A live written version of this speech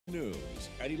News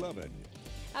at 11.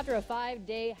 After a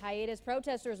 5-day hiatus,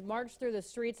 protesters marched through the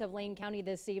streets of Lane County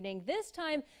this evening, this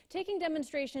time taking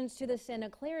demonstrations to the Santa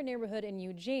Clara neighborhood in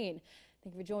Eugene.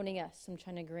 Thank you for joining us. I'm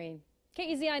China Green.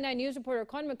 KEZI 9 News reporter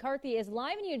Connor McCarthy is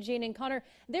live in Eugene. And Connor,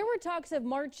 there were talks of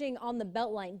marching on the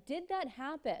Beltline. Did that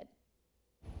happen?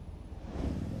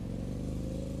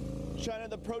 China,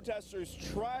 the protesters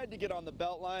tried to get on the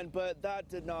Beltline, but that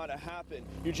did not happen.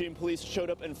 Eugene police showed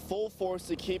up in full force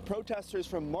to keep protesters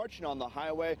from marching on the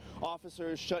highway.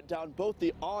 Officers shut down both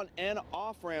the on and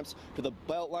off ramps to the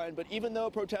Beltline, but even though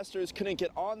protesters couldn't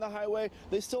get on the highway,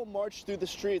 they still marched through the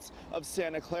streets of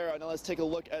Santa Clara. Now let's take a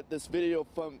look at this video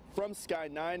from Sky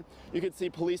 9. You can see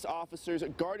police officers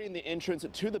guarding the entrance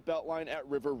to the Beltline at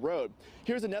River Road.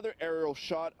 Here's another aerial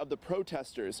shot of the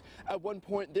protesters. At one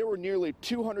point, there were nearly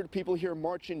 200 people here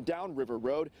marching down River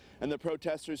Road, and the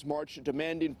protesters marched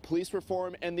demanding police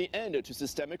reform and the end to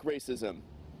systemic racism.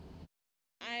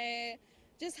 I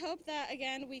just hope that,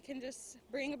 again, we can just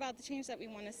bring about the change that we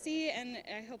want to see, and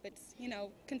I hope it's,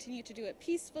 continue to do it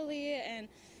peacefully, and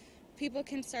people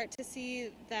can start to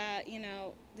see that,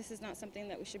 this is not something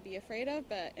that we should be afraid of,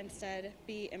 but instead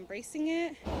be embracing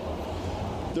it.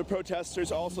 The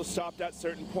protesters also stopped at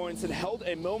certain points and held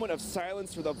a moment of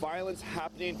silence for the violence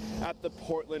happening at the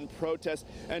Portland protest.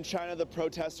 And China, the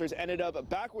protesters ended up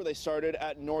back where they started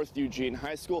at North Eugene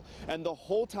High School, and the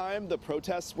whole time the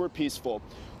protests were peaceful.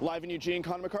 Live in Eugene,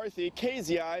 Connor McCarthy,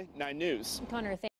 KZI 9 News. Connor,